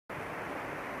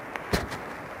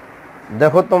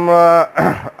দেখো তোমরা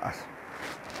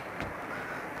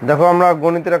দেখো আমরা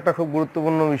গণিতের একটা খুব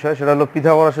গুরুত্বপূর্ণ বিষয়, সেটা হলো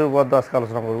পিথাগোরাসের উপপাদ্য আজকে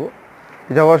আলোচনা করব।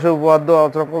 পিথাগোরাসের উপপাদ্য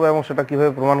আলোচনা করবো এবং সেটা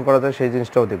কীভাবে প্রমাণ করা যায় সেই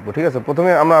জিনিসটাও দেখবো। ঠিক আছে,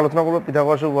 প্রথমে আমরা আলোচনা করবো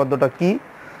পিথাগোরাসের উপপাদ্যটা কী,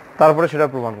 তারপরে সেটা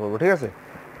প্রমাণ করবো। ঠিক আছে,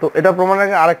 তো এটা প্রমাণের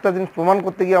আগে আরেকটা জিনিস প্রমাণ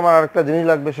করতে গিয়ে আমার আরেকটা জিনিস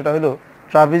লাগবে, সেটা হলো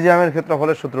ট্রাপিজিয়ামের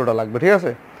ক্ষেত্রফলের সূত্রটা লাগবে। ঠিক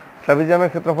আছে, ট্রাপিজিয়ামের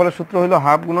ক্ষেত্রফলের সূত্র হলো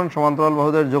হাফ গুণন সমান্তরাল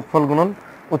বাহুদের যোগফল গুণন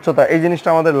উচ্চতা। এই জিনিসটা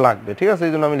আমাদের লাগবে। ঠিক আছে,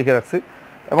 এই জন্য আমি লিখে রাখছি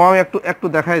এবং আমি একটু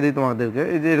দেখাই দিই তোমাদেরকে।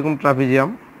 এই যে এরকম ট্রাপিজিয়াম,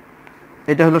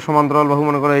 এটা হলো সমান্তরাল বাহু,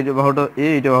 মনে করো এই যে বাহুটা এ,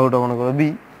 এইটা বাহুটা মনে করো বি,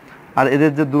 আর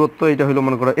এদের যে দূরত্ব এটা হলো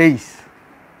মনে করো এইচ।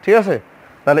 ঠিক আছে,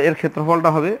 তাহলে এর ক্ষেত্রফলটা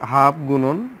হবে হাফ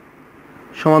গুণন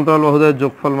সমান্তরাল বাহুদের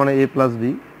যোগফল মানে এ প্লাস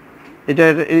বি। এটা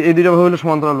এই দুইটা বাহু হলো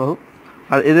সমান্তরাল বাহু,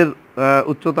 আর এদের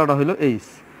উচ্চতাটা হলো এইচ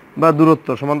বা দূরত্ব।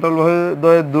 সমান্তরাল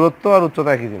বাহুদের দূরত্ব আর উচ্চতা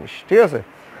একই জিনিস। ঠিক আছে,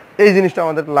 এই জিনিসটা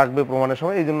আমাদের লাগবে প্রমাণের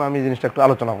সময়, এই জন্য আমি এই জিনিসটা একটু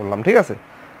আলোচনা করলাম। ঠিক আছে,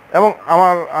 এবং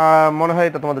আমার মনে হয়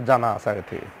এটা তোমাদের জানা আছে আগে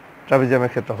থেকে,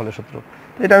 ট্রাপিজিয়ামের ক্ষেত্রফলের সূত্র।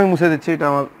 এটা আমি মুছে দিচ্ছি, এটা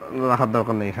আমার রাখার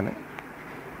দরকার নেই এখানে।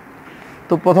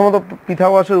 তো প্রথমত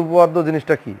পিথাগোরাসের উপপাদ্য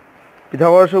জিনিসটা কি?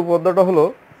 পিথাগোরাসের উপপাদ্যটা হলো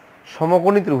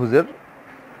সমকোণী ত্রিভুজের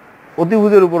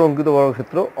অতিভুজের উপর অঙ্কিত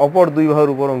বর্গক্ষেত্র অপর দুই বাহুর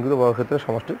উপর অঙ্কিত বর্গক্ষেত্রের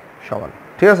সমষ্টি সমান।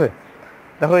 ঠিক আছে,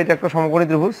 দেখো এটা একটা সমকোণী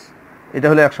ত্রিভুজ, এটা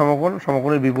হলো এক সমকোণ,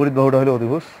 সমকোণের বিপরীত বাহুটা হলো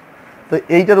অতিভুজ। তো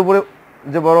এইটার উপরে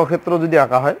যে বর্গক্ষেত্র যদি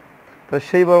আঁকা হয়, তাহলে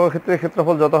সেই বর্গক্ষেত্রের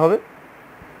ক্ষেত্রফল যত হবে,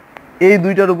 এই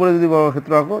দুইটার উপরে যদি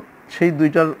বর্গক্ষেত্র আঁকো, সেই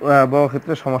দুইটার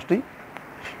বর্গক্ষেত্রের সমষ্টি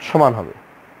সমান হবে।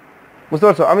 বুঝতে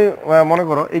পারছো? আমি মনে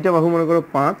করো এইটা বাহু মনে করো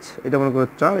 5, এটা মনে করো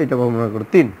 4, এইটা বাহু মনে করো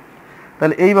 3।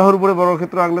 তাহলে এই বাহুর উপরে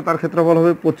বর্গক্ষেত্র আঁকলে তার ক্ষেত্রফল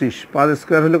হবে 25। 5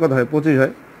 স্কোয়ার হলে কত হয়? 25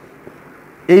 হয়।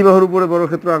 এই বাহুর উপরে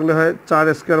বর্গক্ষেত্র আঁকলে হয় 4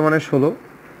 স্কোয়ার মানে 16।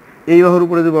 এই বাহুর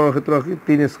উপরে যদি বর্গক্ষেত্র আঁকি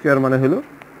 3 স্কোয়ার মানে হলো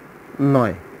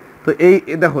 9। তো এই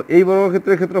দেখো, এই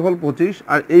বর্গক্ষেত্রের ক্ষেত্রফল 25,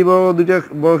 আর এই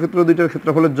বর্গক্ষেত্র দুইটার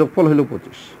ক্ষেত্রফলের যোগফল হলো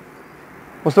 25।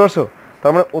 বুঝতে পারছো?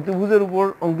 তার মানে অতিভুজের উপর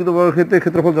অঙ্কিত বর্গক্ষেত্রের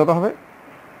ক্ষেত্রফল যত হবে,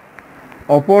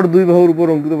 অপর দুই বাহুর উপর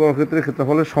অঙ্কিত বর্গক্ষেত্রের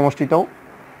ক্ষেত্রফলের সমষ্টিটাও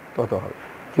তত হবে।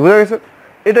 কি বোঝা গেছে?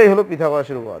 এটাই হলো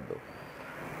পিথাগোরাসের উপপাদ্য।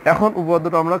 এখন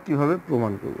উপপাদ্যটা আমরা কিভাবে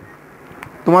প্রমাণ করব?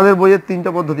 তোমাদের বইয়ের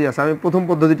 3টা পদ্ধতি আছে, আমি প্রথম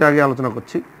পদ্ধতিটা আগে আলোচনা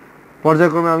করছি,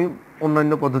 পর্যায়ক্রমে আমি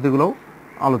অন্যান্য পদ্ধতিগুলোও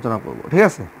আলোচনা করব। ঠিক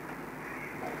আছে,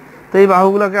 তো এই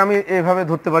বাহুগুলোকে আমি এইভাবে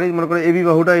ধরতে পারি। মনে করো এবি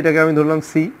বাহুটা, এটাকে আমি ধরলাম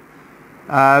সি,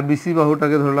 বিসি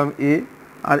বাহুটাকে ধরলাম এ,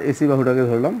 আর এসি বাহুটাকে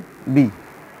ধরলাম বি।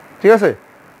 ঠিক আছে,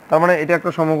 তার মানে এটা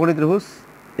একটা সমকোণী ত্রিভুজ,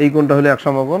 এই কোণটা হলো এক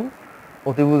সমকোণ,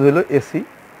 অতিভুজ হলো এসি।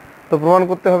 তো প্রমাণ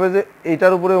করতে হবে যে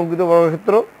এইটার উপরে অঙ্কিত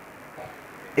বর্গক্ষেত্র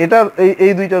এটার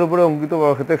এই দুইটার উপরে অঙ্কিত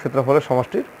বর্গক্ষেত্রের ক্ষেত্রফলের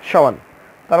সমষ্টির সমান।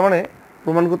 তার মানে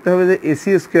প্রমাণ করতে হবে যে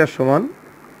এসি স্কোয়ার সমান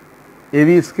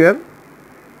AB square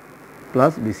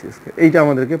plus BC square. এইটা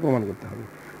আমাদেরকে প্রমাণ করতে হবে।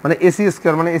 মানে এসি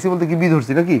স্কোয়ার মানে এসি বলতে কি বি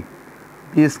ধরছি নাকি,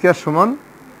 বি স্কোয়ার সমান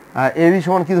এবি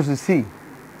সমান কি ধরছি সি,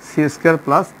 সি স্কোয়ার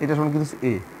প্লাস এটা সমান কি ধরছি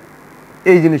এ।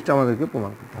 এই জিনিসটা আমাদেরকে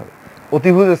প্রমাণ করতে হবে।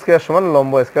 অতিভুজ স্কোয়ার সমান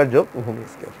লম্ব স্কোয়ার যোগ ভূমি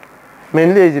স্কোয়ার,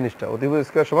 মেনলি এই জিনিসটা, অতিভুজ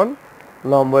স্কোয়ার সমান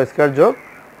লম্ব স্কোয়ার যোগ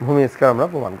ভূমি স্কোয়ার আমরা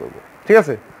প্রমাণ করব। ঠিক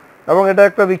আছে, এবং এটা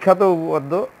একটা বিখ্যাত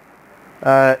উপপাদ্য।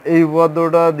 এই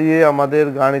উপপাদ্যটা দিয়ে আমাদের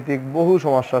গাণিতিক বহু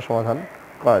সমস্যার সমাধান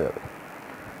করা যাবে।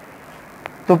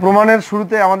 তো প্রমাণের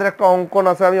শুরুতে আমাদের একটা অঙ্কন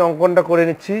আছে, আমি অঙ্কনটা করে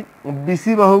নিচ্ছি।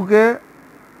 বিসি বাহুকে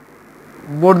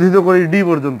বর্ধিত করি ডি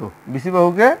পর্যন্ত। বিসি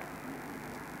বাহুকে,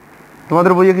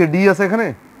 তোমাদের বইয়ে কি ডি আছে, এখানে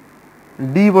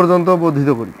ডি পর্যন্ত বর্ধিত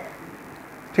করি।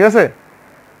 ঠিক আছে,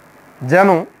 যেন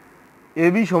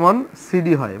এবি সমান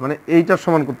সিডি হয়, মানে এইটার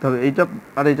সমান করতে হবে, এইটা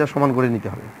আর এইটার সমান করে নিতে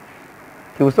হবে।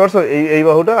 কি বুঝতে পারছো? এই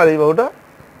বাহুটা আর এই বাহুটা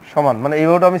সমান, মানে এই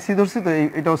বাহুটা আমি সি ধরছি, তো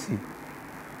এইটাও সি,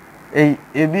 এই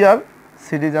এবি আর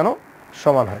সিডি যেন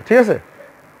সমান হয়। ঠিক আছে,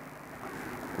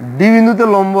 ডি বিন্দুতে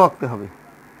লম্ব আঁকতে হবে,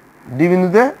 ডি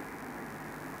বিন্দুতে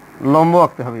লম্ব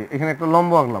আঁকতে হবে। এখানে একটা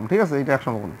লম্ব আঁকলাম। ঠিক আছে, এইটা এক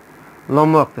সমকোণ,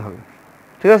 লম্ব আঁকতে হবে।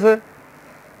 ঠিক আছে,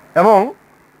 এবং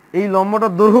এই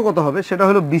লম্বটার দৈর্ঘ্য কত হবে সেটা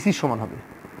হলো বিসির সমান হবে,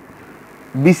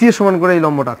 বিসি এর সমান করে এই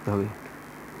লম্বটা আঁকতে হবে।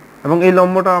 এবং এই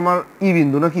লম্বটা আমার ই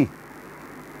বিন্দু নাকি,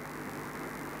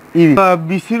 ই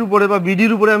বিসির উপরে বা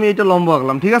বিডির উপরে আমি এইটা লম্ব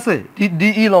আঁকলাম। ঠিক আছে,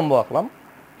 ডিই লম্ব আঁকলাম,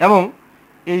 এবং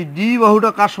এই ডি বাহুটা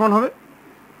কার সমান হবে?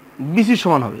 বিসির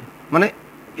সমান হবে, মানে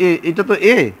এটা তো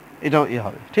এ, এটাও এ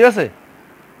হবে। ঠিক আছে,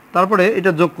 তারপরে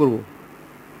এটা যোগ করব,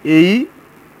 এই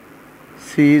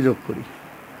সি যোগ করি।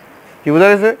 কি বোঝা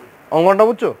গেছে? অঙ্কনটা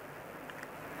বুঝছো?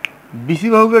 বিসি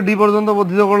বাহুকে ডি পর্যন্ত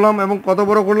বর্ধিত করলাম এবং কত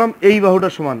বড় করলাম? এই বাহুটা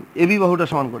সমান, এবি বাহুটা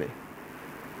সমান করে।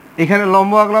 এখানে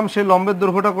লম্ব আঁকলাম, সেই লম্বের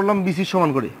দৈর্ঘ্যটা করলাম বিসির সমান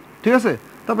করে। ঠিক আছে,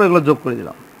 তারপর এগুলো যোগ করে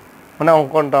দিলাম, মানে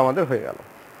অঙ্কনটা আমাদের হয়ে গেল।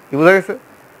 কি বোঝা গেছে?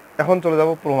 এখন চলে যাব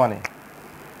প্রমাণে।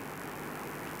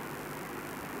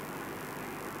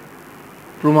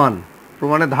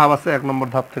 প্রমাণের ধাপ আছে, 1 নম্বর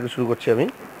ধাপ থেকে শুরু করছি আমি।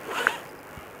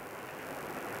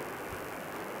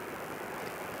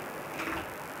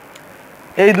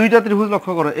 এই দুইটা ত্রিভুজ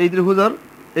লক্ষ্য করো, এই ত্রিভুজ আর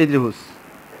এই ত্রিভুজ,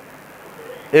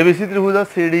 এবিসি ত্রিভুজ আর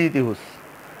সিডি ত্রিভুজ,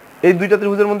 এই দুইটা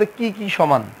ত্রিভুজের মধ্যে কি কি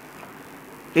সমান?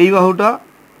 এই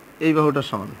বাহুটা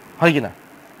সমান হয় কি না?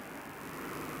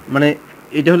 মানে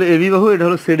এটা হলো এবি বাহু, এটা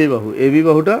হলো সিডি বাহু, এবি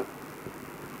বাহুটা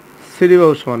সিডি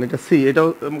বাহুর সমান, এটা সি, এটাও,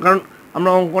 কারণ আমরা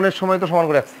অঙ্কনের সময় তো সমান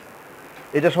করে রাখছি,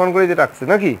 এটা সমান করে যেটা রাখছি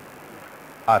নাকি?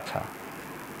 আচ্ছা,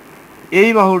 এই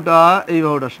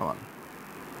বাহুটা সমান,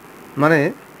 মানে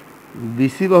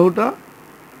বিসি বাহুটা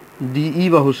ডিই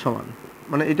বাহুর সমান,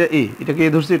 মানে এটা এ, এটাকে এ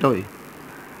ধরছি, এটাও এ।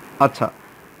 আচ্ছা,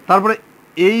 তারপরে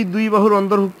এই দুই বাহুর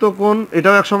অন্তর্ভুক্ত কোণ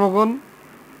এটাও এক সমকোণ,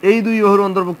 এই দুই বাহুর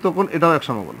অন্তর্ভুক্ত কোণ এটাও এক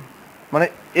সমকোণ, মানে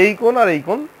এই কোণ আর এই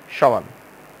কোণ সমান।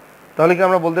 তাহলে কি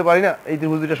আমরা বলতে পারি না এই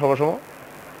ত্রিভুজ দুইটা সম?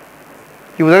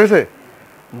 কি বোঝা গেছে?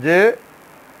 যে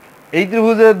এই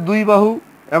ত্রিভুজের দুই বাহু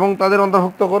এবং তাদের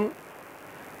অন্তর্ভুক্ত কোণ,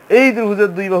 এই ত্রিভুজের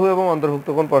দুই বাহু এবং অন্তর্ভুক্ত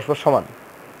কোণ পরস্পর সমান,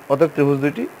 অতএব ত্রিভুজ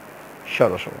দুইটি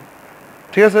সরসম।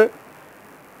 ঠিক আছে?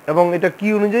 এবং এটা কি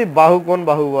অনুযায়ী? বাহু কোণ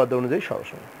বাহু উপপাদ্য অনুযায়ী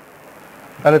সরসম।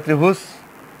 তাহলে ত্রিভুজ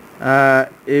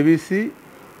এবিসি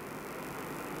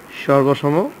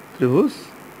সর্বসম ত্রিভুজ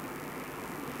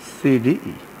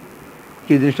সিডিই।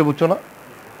 কি জিনিসটা বুঝছো না?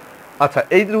 আচ্ছা,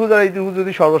 এই ত্রিভুজ আর এই ত্রিভুজ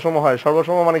যদি সর্বসম হয়,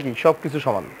 সর্বসম মানে কি? সব কিছু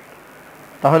সমান।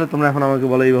 তাহলে তোমরা এখন আমাকে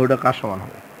বলো এই বাহুটা কার সমান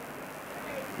হবে?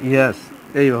 ইয়েস,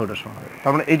 এই বাহুটা সমান হবে।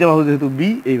 তার মানে এইটা বাহু যেহেতু বি,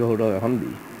 এই বাহুটাও এখন বি।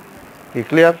 কি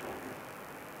ক্লিয়ার?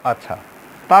 আচ্ছা,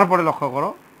 তারপরে লক্ষ্য করো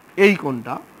এই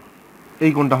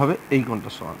কোণটা হবে এই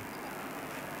কোণটার সমান।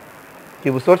 কি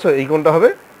বুঝতে পারছো? এই কোণটা হবে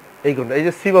এই কোণটা, এই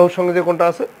যে সি বাহুর সঙ্গে যে কোণটা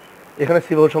আছে, এখানে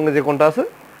সি বাহুর সঙ্গে যে কোণটা আছে,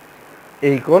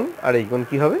 এই কোণ আর এই কোণ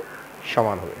কি হবে?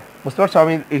 সমান হবে। বুঝতে পারছো?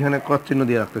 আমি এখানে ক্রস চিহ্ন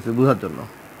দিয়ে রাখতেছি বোঝার জন্য।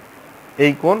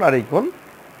 এই কোণ আর এই কোণ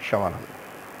সমান হবে,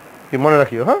 কি মনে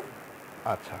রাখিও? হ্যাঁ,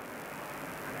 আচ্ছা,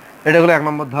 এটা হলো 1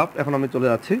 নম্বর ধাপ। এখন আমি চলে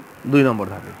যাচ্ছি 2 নম্বর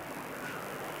ধাপে।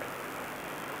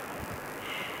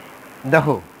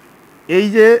 দেখো, এই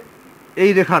যে এই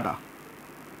রেখাটা,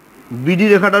 বিডি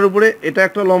রেখাটার উপরে এটা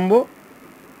একটা লম্ব,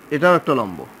 এটাও একটা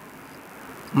লম্ব,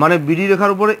 মানে বিডি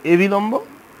রেখার উপরে এবি লম্ব,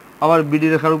 আবার বিডি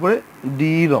রেখার উপরে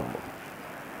ডিই লম্ব।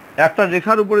 একটা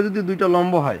রেখার উপরে যদি দুইটা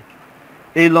লম্ব হয়,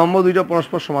 এই লম্ব দুইটা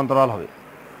পরস্পর সমান্তরাল হবে।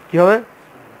 কি হবে?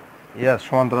 ইয়েস,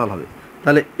 সমান্তরাল হবে।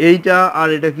 তাহলে এইটা আর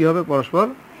এটা কি হবে? পরস্পর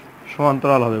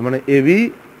সমান্তরাল হবে, মানে এবি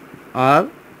আর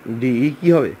ডিই কি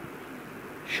হবে?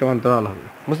 সমান্তরাল হবে।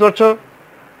 বুঝতে পারছো?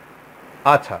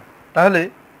 আচ্ছা, তাহলে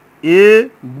এ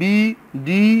বি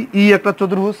ডি ই একটা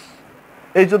চতুর্ভুজ,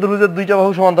 এই চতুর্ভুজের দুইটা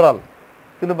বাহু সমান্তরাল,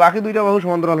 কিন্তু বাকি দুইটা বাহু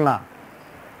সমান্তরাল না।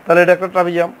 তাহলে এটা একটা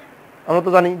ট্রাপিজিয়াম। আমরা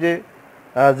তো জানি যে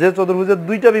যে চতুর্ভুজের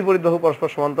দুইটা বিপরীত বাহু পরস্পর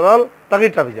সমান্তরাল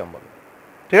তাকেই ট্রাপিজিয়াম বলে।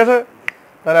 ঠিক আছে?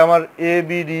 তাহলে আমার এ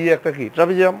বি ডি একটা কি?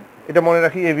 ট্রাপিজিয়াম। এটা মনে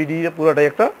রাখি, এ বি ডি পুরোটাই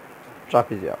একটা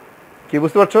ট্রাপিজিয়াম। কি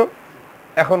বুঝতে পারছো?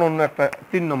 এখন অন্য একটা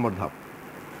 3 নম্বর ধাপ।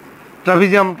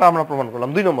 ট্রাপিজিয়ামটা আমরা প্রমাণ করলাম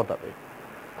 2 নম্বর ধাপে।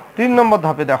 3 নম্বর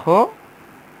ধাপে দেখো,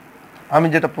 আমি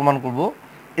যেটা প্রমাণ করব,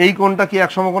 এই কোণটা কি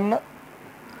এক সমকোণ না?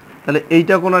 তাহলে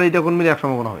এইটা কোণ আর এইটা কোণ মিলে এক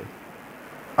সমকোণ হবে।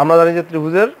 আমরা জানি যে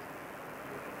ত্রিভুজের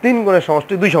 3 কোণের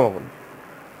সমষ্টি 2 সমকোণ।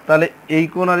 তাহলে এই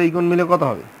কোণ আর এই কোণ মিলে কত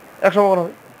হবে? এক সমকোণ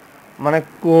হবে। মানে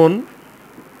কোণ,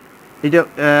 এটা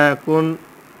কোণ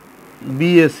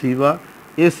বিএসি বা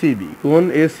এসিবি, কোণ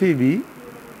এসিবি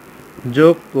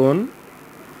যোগ কোণ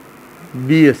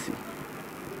বিএসি,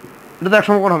 এটা তো এক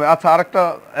সমকোণ হবে। আচ্ছা, আরেকটা,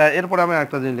 এরপরে আমি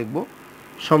আরেকটা জিনিস লিখবো,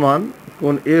 সমান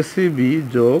কোণ এসিবি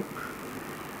যোগ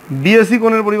বিএসি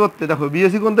কোণের পরিবর্তে, দেখো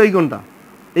বিএসি কোণ তো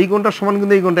এই কোণটার সমান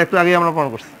কিন্তু এই কোণটা, একটু আগেই আমরা প্রমাণ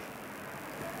করছি।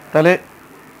 তাহলে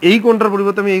এই কোণটার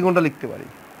পরিবর্তে আমি এই কোণটা লিখতে পারি,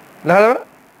 লেখা যাবে না?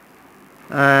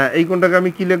 এই কোণটাকে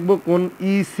আমি কি লিখবো? কোণ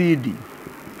ইসিডি।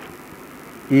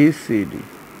 ইসিডি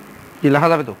কি লেখা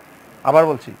যাবে তো? আবার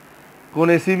বলছি, কোণ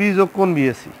এসিবি যোগ কোণ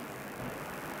বিএসি।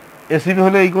 এসিবি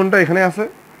হলে এই কোণটা এখানে আছে,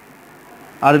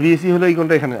 আর বিএসি হলে এই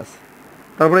কোণটা এখানে আছে।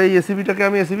 তারপরে এই এসিবিটাকে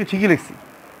আমি এসিবি ঠিকই লিখছি,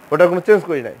 ওটা কোনো চেঞ্জ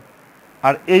করি নাই।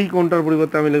 আর এই কোণটার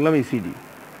পরিবর্তে আমি লিখলাম ইসিডি।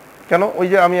 কেন? ওই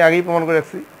যে আমি আগেই প্রমাণ করে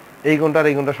রাখছি এই কোণটা আর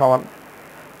এই কোণটা সমান,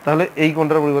 তাহলে এই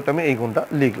কোণটার পরিবর্তে আমি এই কোণটা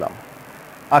লিখলাম।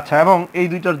 আচ্ছা, এবং এই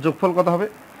দুইটার যোগফল কত হবে?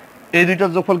 এই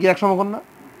দুইটার যোগফল কি এক সমকোণ না?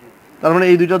 তার মানে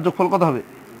এই দুইটার যোগফল কত হবে?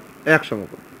 এক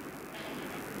সমকোণ।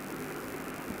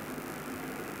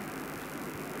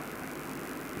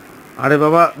 আরে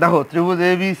বাবা, দেখো ত্রিভুজ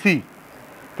এ বি সি,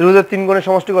 ত্রিভুজের 3 কোণের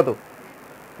সমষ্টি কত?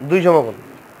 2 সমকোণ।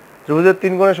 ত্রিভুজের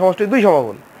 3 কোণের সমষ্টি 2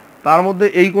 সমকোণ, তার মধ্যে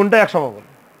এই কোণটা এক সমকোণ,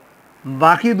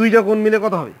 বাকি দুইটা কোণ মিলে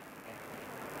কত হবে?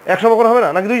 এক সমকোণ হবে না?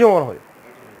 নাকি 2 সমকোণ হবে?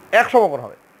 এক সমকোণ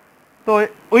হবে। তো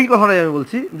ওই কথাটাই আমি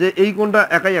বলছি যে এই কোণটা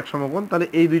একাই এক সমকোণ, তাহলে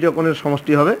এই দুইটা কোণের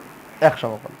সমষ্টি হবে এক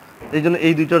সমকোণ। এই জন্য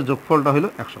এই দুইটার যোগফলটা হলো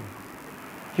এক সমকোণ।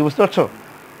 কি বুঝতে পারছো?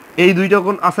 এই দুইটা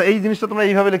কোণ, আচ্ছা এই জিনিসটা তোমরা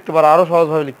এইভাবে লিখতে পারো, আরও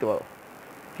সহজভাবে লিখতে পারো।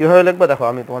 কীভাবে লিখবা দেখো,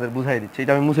 আমি তোমাদের বুঝাই দিচ্ছি,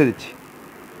 এটা আমি মুছে দিচ্ছি।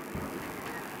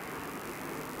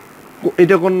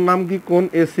 এইটা কোণের নাম কি? কোণ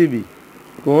এসিবি।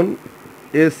 কোণ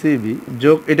এসিবি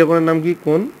যোগ এটা কোণের নাম কি?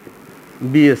 কোণ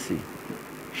বিএসি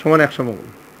সমান 1 সমকোণ।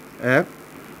 এক,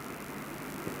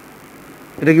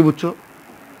 এটা কি বুঝছো?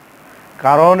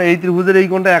 কারণ এই ত্রিভুজের এই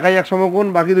কোণটা একাই 1 সমকোণ,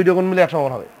 বাকি দুইটা কোণ মিলে 1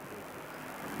 সমকোণ হবে।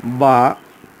 বা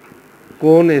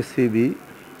কোণ এসিবি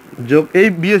যোগ এই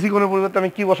বিএসি কোণের পরিবর্তে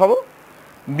আমি কি বসাবো?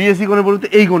 বিএসি কোণের পরিবর্তে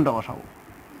এই কোণটা বসাবো।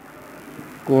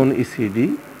 কোণ ইসিডি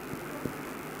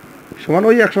সমান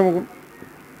ওই 1 সমকোণ।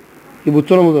 কি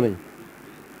বুঝছো না? বুঝো নেই?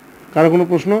 কারো কোনো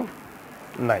প্রশ্ন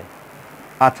নাই?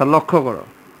 আচ্ছা, লক্ষ্য করো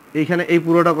এইখানে এই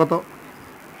পুরোটা কত?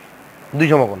 2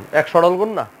 সমকোণ। এক সরল কোণ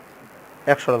না?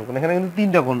 এক সরল কোণ। এখানে কিন্তু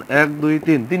 3টা কোণ, 1 2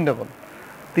 3, 3টা কোণ।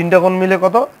 3টা কোণ মিলে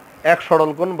কত? এক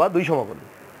সরল কোণ বা 2 সমকোণ।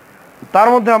 তার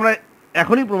মধ্যে আমরা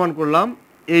এখনই প্রমাণ করলাম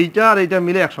এইটা আর এইটা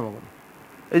মিলে 1 সমকোণ।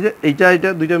 এই যে এইটা এইটা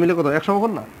দুইটা মিলে কত? 1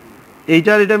 সমকোণ না? এইটা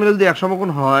আর এটা মিলে যদি 1 সমকোণ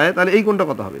হয় তাহলে এই কোণটা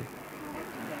কত হবে?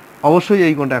 অবশ্যই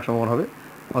এই কোণটা 1 সমকোণ হবে।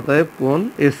 অতএব কোণ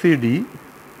এসিডি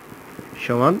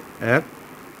সমান 1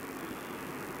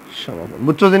 সমকোণ।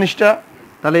 বুঝছো জিনিসটা?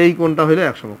 তাহলে এই কোণটা হইলো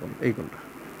 1 সমকোণ। এই কোণটা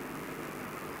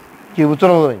কি বুঝছো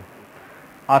না? নেই?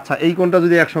 আচ্ছা, এই কোণটা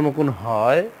যদি 1 সমকোণ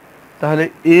হয় তাহলে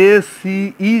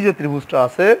এসিই যে ত্রিভুজটা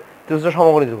আছে, ত্রিভুজটা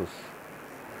সমকোণী ত্রিভুজ।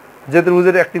 যে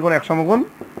ত্রিভুজের একটি কোণ 1 সমকোণ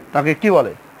তাকে কি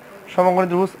বলে? সমকোণী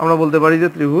ত্রিভুজ। আমরা বলতে পারি যে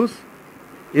ত্রিভুজ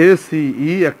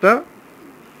এসিই একটা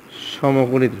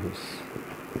সমকোণী ত্রিভুজ।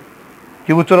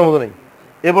 কি বুঝছো না? নেই?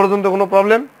 এ পর্যন্ত কোনো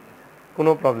প্রবলেম?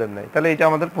 কোনো প্রবলেম নাই। তাহলে এটা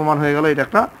আমাদের প্রমাণ হয়ে গেল এটা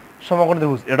একটা সমকোণী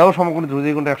ত্রিভুজ। এটাও সমকোণী ত্রিভুজ,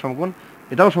 এই কোণটা 1 সমকোণ।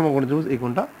 এটাও সমকোণী ত্রিভুজ, এই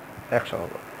কোণটা 1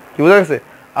 সমকোণ। কি বোঝা গেছে?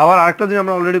 আবার আরেকটা জিনিস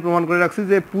আমরা অলরেডি প্রমাণ করে রাখছি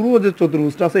যে পুরো যে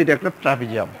চতুর্ভুজটা আছে এটা একটা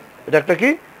ট্রাপিজিয়াম। এটা একটা কি?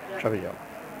 ট্রাপিজিয়াম।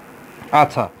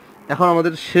 আচ্ছা, এখন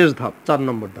আমাদের শেষ ধাপ, 4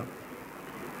 নম্বর ধাপ।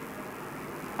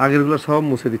 আগেরগুলো সব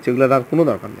মুছে দিচ্ছে, এগুলোর আর কোনো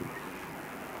দরকার নেই।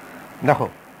 দেখো,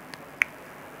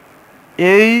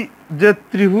 এই যে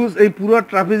ত্রিভুজ, এই পুরো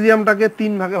ট্রাপিজিয়ামটাকে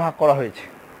 3 ভাগে ভাগ করা হয়েছে।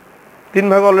 3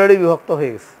 ভাগে অলরেডি বিভক্ত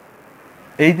হয়ে গেছে।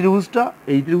 এই ত্রিভুজটা,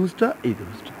 এই ত্রিভুজটা, এই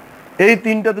ত্রিভুজটা। এই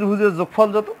 3টা ত্রিভুজের যোগফল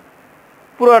যত,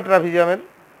 পুরো ট্রাপিজিয়ামের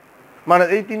মানে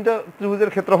এই 3টা ত্রিভুজের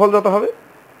ক্ষেত্রফল যত হবে,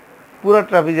 পুরো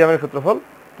ট্রাপিজিয়ামের ক্ষেত্রফল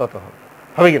তত হবে।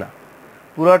 হবে কি না?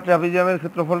 পুরো ট্রাপিজিয়ামের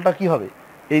ক্ষেত্রফলটা কি হবে?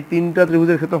 এই 3টা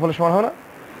ত্রিভুজের ক্ষেত্রফলের সমান হবে না?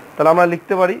 তাহলে আমরা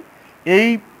লিখতে পারি এই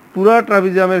পুরো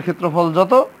ট্রাপিজিয়ামের ক্ষেত্রফল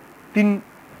যত,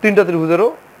 3টা ত্রিভুজেরও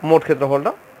মোট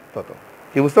ক্ষেত্রফলটা তত।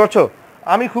 কি বুঝতে পারছো?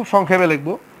 আমি খুব সংক্ষেপে লিখব।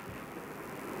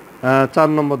 4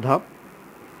 নম্বর ধাপ,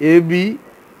 এ বি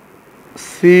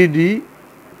সি ডি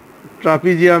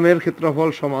ট্রাপিজিয়ামের ক্ষেত্রফল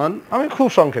সমান, আমি খুব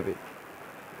সংক্ষেপে,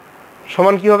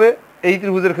 সমান কি হবে? এই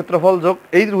ত্রিভুজের ক্ষেত্রফল যোগ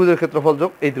এই ত্রিভুজের ক্ষেত্রফল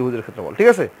যোগ এই ত্রিভুজের ক্ষেত্রফল। ঠিক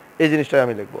আছে? এই জিনিসটাই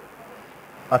আমি লিখব।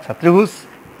 আচ্ছা, ত্রিভুজ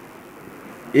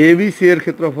এ বি সি এর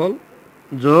ক্ষেত্রফল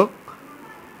যোগ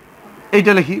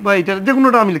এইটা লিখি, বা এইটা যে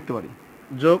কোনোটা আমি লিখতে পারি,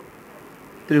 যোগ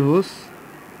ত্রিভুজ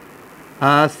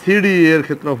সিডি এর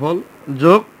ক্ষেত্রফল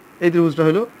যোগ এই ত্রিভুজটা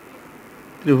হলো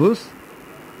ত্রিভুজ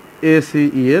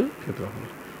এসিই এর ক্ষেত্রফল।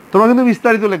 তোমরা কিন্তু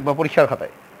বিস্তারিত লিখবা পরীক্ষার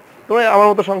খাতায়, তোমরা আমার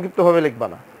মতো সংক্ষিপ্তভাবে লিখবা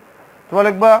না। তোমরা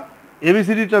লিখবা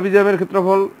এবিসিডি ট্রাপিজিয়ামের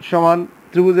ক্ষেত্রফল সমান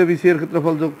ত্রিভুজ এবিসি এর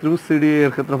ক্ষেত্রফল যোগ ত্রিভুজ সিডি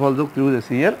এর ক্ষেত্রফল যোগ ত্রিভুজ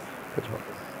এসি এর ক্ষেত্রফল।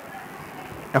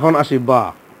 এখন আসি বা।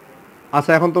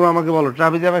 আচ্ছা, এখন তোমরা আমাকে বলো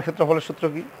ট্রাপিজিয়ামের ক্ষেত্রফলের সূত্র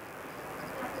কি?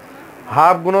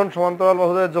 হাফ গুণন সমান্তরাল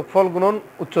বাহুদ্বয়ের যোগফল গুণন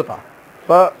উচ্চতা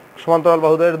বা সমান্তরাল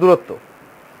বাহুদ্বয়ের দূরত্ব।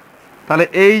 তাহলে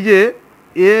এই যে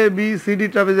এ বি সি ডি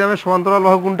ট্রাপিজিয়ামের সমান্তরাল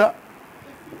বাহু কোনটা?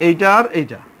 এইটা আর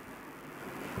এইটা।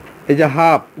 এই যে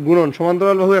হাফ গুণন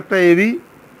সমান্তরাল বাহু একটা এ বি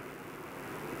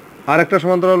আর একটা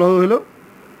সমান্তরাল বাহু হলো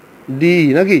ডি,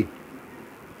 নাকি?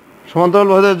 সমান্তরাল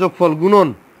বাহুদের যোগফল গুণন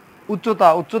উচ্চতা।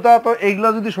 উচ্চতা তো এইগুলা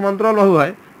যদি সমান্তরাল বাহু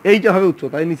হয়, এইটা হবে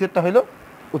উচ্চতা, এই নিচেরটা হলো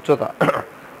উচ্চতা।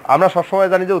 আমরা সবসময়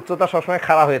জানি যে উচ্চতা সবসময়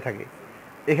খাড়া হয়ে থাকে,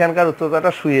 এখানকার উচ্চতাটা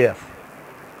শুয়ে আছে।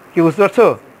 কি বুঝতে পারছো?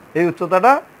 এই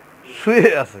উচ্চতাটা শুয়ে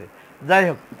আছে। যাই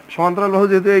হোক, সমান্তরাল বাহু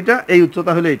যেহেতু এইটা, এই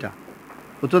উচ্চতা হলো এইটা।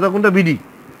 উচ্চতা কোনটা? বিডি।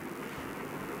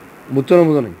 বুঝছো না?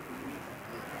 বুঝো নেই?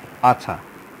 আচ্ছা,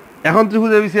 এখন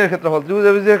ত্রিভুজ এবিসি এর ক্ষেত্রফল। ত্রিভুজ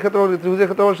এবিসি এর ক্ষেত্রফল, ত্রিভুজের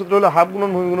ক্ষেত্রফল সূত্র হলো হাফ গুণন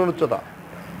ভূমি গুণন উচ্চতা।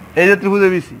 এই যে ত্রিভুজ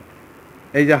এবিসি,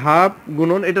 এই যে হাফ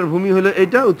গুণন, এটার ভূমি হলো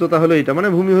এইটা, উচ্চতা হলো এইটা, মানে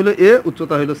ভূমি হলো এ,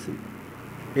 উচ্চতা হলো সি।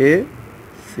 এ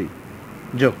সি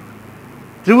যোগ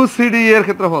ত্রিভুজ সিডি এর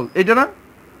ক্ষেত্রফল এইটা না,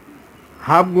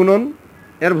 হাফ গুণন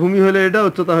এর ভূমি হলো এটা,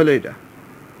 উচ্চতা হলো এটা।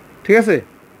 ঠিক আছে?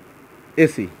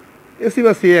 এসি, এসি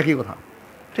বা সি একই কথা।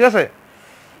 ঠিক আছে?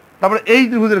 তারপরে এই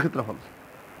ত্রিভুজের ক্ষেত্রফল,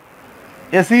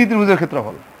 এসি ত্রিভুজের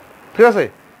ক্ষেত্রফল। ঠিক আছে?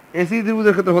 এসি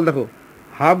ত্রিভুজের ক্ষেত্রফল দেখো,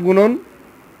 হাফ গুণন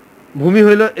ভূমি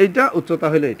হইল এইটা, উচ্চতা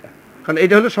হইলো এইটা। কারণ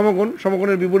এইটা হলো সমকোণ,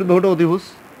 সমকোণের বিপরীত বাহুটা অতিভুজ।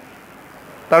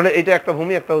 তাহলে এইটা একটা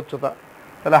ভূমি একটা উচ্চতা,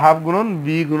 তাহলে হাফ গুণন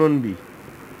বি গুণন বি।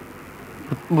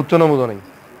 বুঝছো না? বুঝো নেই?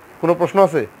 কোনো প্রশ্ন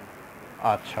আছে?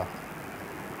 আচ্ছা,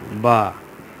 বা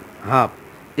হাফ।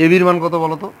 এ বির মান কত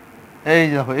বলো তো? এই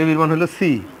যে দেখো এ বির মান হলো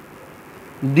সি,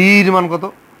 ডির মান কত?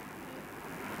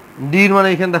 ডির মানে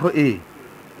এখানে দেখো এ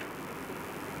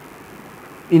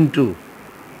ইন্টু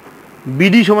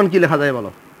বিডি সমান কি লেখা যায়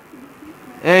বলো?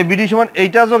 এই বিডি সমান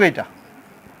এইটা যোগ এইটা,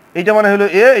 এইটা মানে হলো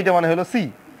এ, এইটা মানে হলো সি।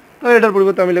 তো এটার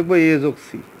পরিবর্তে আমি লিখবো এ যোগ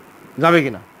সি। যাবে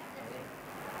কিনা?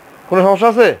 কোনো সমস্যা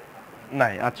আছে?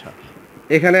 নাই। আচ্ছা,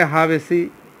 এখানে হাফ এসি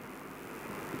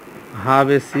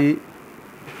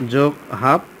যোগ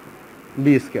হাফ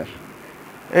বি স্কয়ার,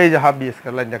 এই যে হাফ বি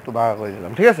স্কয়ার লাইনটা একটু বাঁকা করে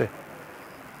দিলাম, ঠিক আছে?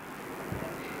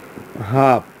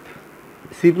 হাফ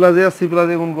সি প্লাস এ আর সি প্লাস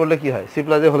এ গুণ করলে কি হয়? সি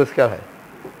প্লাস এ হোল স্কয়ার হয়,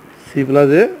 সি প্লাস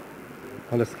এ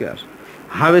হোল স্কয়ার।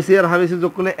 হাফ এসি আর হাফ এসি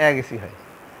যোগ করলে এক এসি হয়,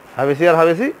 হাফ এসি আর হাফ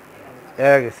এসি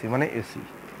এক এসি মানে AC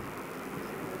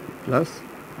plus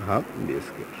half B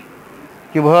square.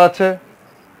 কি বোঝা যাচ্ছে?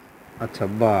 আচ্ছা,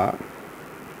 বা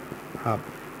হাফ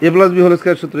এ প্লাস বি হোল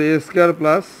স্কয়ার সূত্র এ square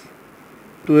plus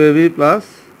 2ab plus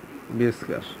B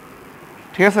square,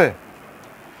 ঠিক আছে?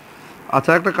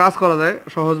 আচ্ছা, একটা কাজ করা যায়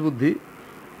সহজ বুদ্ধি।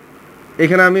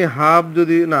 এখানে আমি হাফ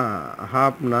যদি না,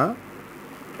 হাফ না,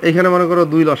 এখানে মনে করো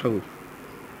 2 লসাগু,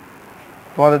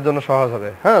 তোমাদের জন্য সহজ হবে।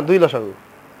 হ্যাঁ, 2 লসাগু,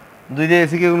 2 দিয়ে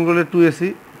এসি কে গুণ করলে 2ac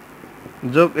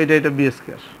যোগ এটা বি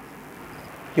স্কয়ার।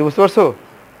 কি বুঝতে পারছো?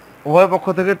 উভয় পক্ষ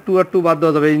থেকে 2 আর 2 বাদ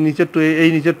দেওয়া যাবে। এই নিচের 2, এই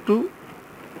নিচের 2,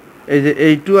 এই যে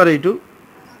এই 2 আর এই 2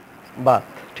 বাদ,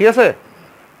 ঠিক আছে?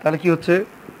 তাহলে কি হচ্ছে?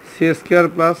 C square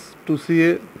plus 2ca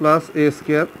plus এ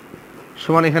স্কয়ার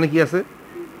সমান এখানে কি আছে?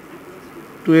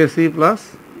 2ac plus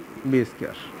B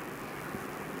square.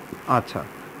 আচ্ছা,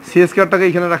 সি স্কয়ারটাকে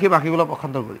এখানে রাখি, বাকিগুলো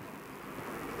পক্ষান্তর করি।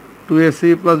 2ac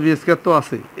প্লাস বি স্কয়ার তো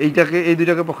আছে, এইটাকে এই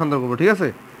দুইটাকে পক্ষান্তর করবো, ঠিক আছে?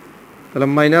 তাহলে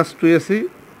মাইনাস 2ac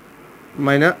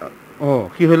মাইনাস, ও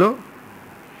কি হলো?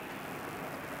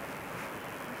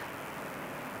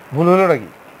 ভুল হলো নাকি?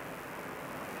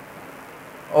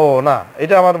 ও না,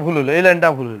 এটা আমার ভুল হলো, এই লাইনটা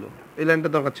ভুল হলো, এই লাইনটা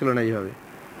দরকার ছিল না এইভাবে।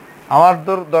 আমার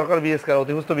দরকার বি স্কয়ার,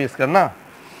 অতিভুজ বি স্কয়ার না।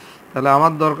 তাহলে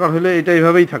আমার দরকার হলে এটা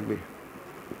এইভাবেই থাকবে,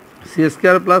 C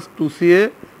square plus 2ca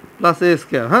plus এ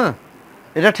স্কয়ার। হ্যাঁ,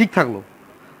 এটা ঠিক থাকলো।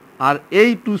 আর এই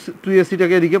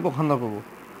 2ac-টাকে এদিকে পক্ষান্তর করবো,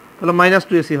 তাহলে মাইনাস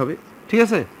 2ac হবে, ঠিক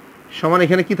আছে? সমান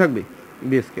এখানে কি থাকবে?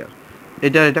 B square.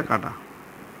 এটা কাটা,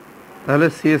 তাহলে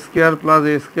সি স্কয়ার প্লাস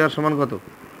এ স্কয়ার সমান কত?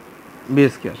 B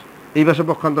square. এই পাশে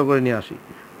পক্ষান্তর করে নিয়ে আসি,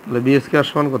 তাহলে বি স্কয়ার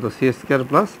সমান কত? সি স্কয়ার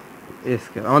প্লাস এ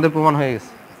স্কয়ার। আমাদের প্রমাণ হয়ে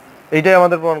গেছে। এইটাই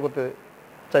আমাদের প্রমাণ করতে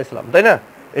চাইছিলাম, তাই না?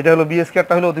 এটা হলো বি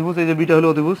স্কয়ারটা হলো অতিভুজ, এই যে বিটা হলো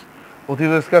অতিভুজ।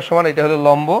 অতিভুজ স্কয়ার সমান এটা হলো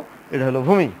লম্ব, এটা হলো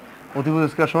ভূমি। অতিভুজ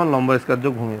স্কয়ার সমান লম্ব স্কয়ার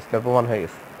যোগ ভূমি স্কয়ার, প্রমাণ হয়ে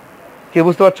গেছে। কি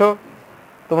বুঝতে পারছো?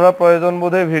 তোমরা প্রয়োজন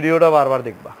বোধে ভিডিওটা বারবার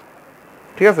দেখবা,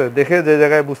 ঠিক আছে? দেখে যে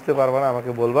জায়গায় বুঝতে পারবা না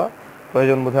আমাকে বলবা,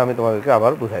 প্রয়োজন বোধে আমি তোমাদেরকে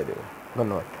আবার বুঝাই দেবো।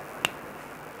 ধন্যবাদ।